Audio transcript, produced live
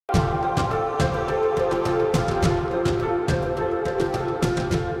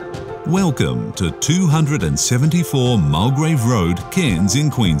Welcome to 274 Mulgrave Road, Cairns in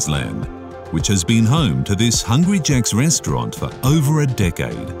Queensland, which has been home to this Hungry Jacks restaurant for over a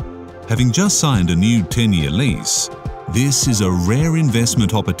decade. Having just signed a new 10-year lease, this is a rare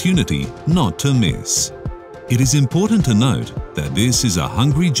investment opportunity not to miss. It is important to note that this is a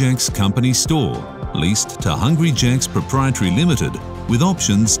Hungry Jacks company store leased to Hungry Jacks Pty Ltd with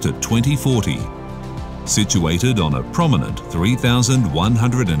options to 2040. Situated on a prominent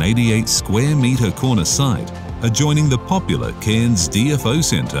 3,188 square metre corner site adjoining the popular Cairns DFO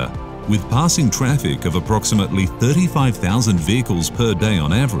Centre, with passing traffic of approximately 35,000 vehicles per day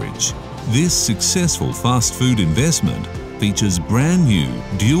on average, this successful fast food investment features brand new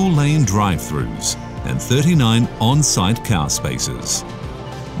dual-lane drive-thrus and 39 on-site car spaces.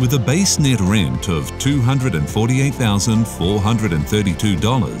 With a base net rent of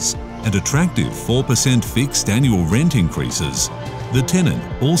 $248,432 and attractive 4% fixed annual rent increases, the tenant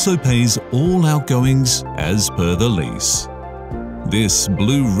also pays all outgoings as per the lease. This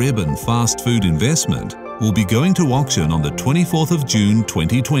blue ribbon fast food investment will be going to auction on the 24th of June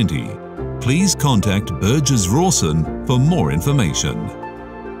 2020. Please contact Burgess Rawson for more information.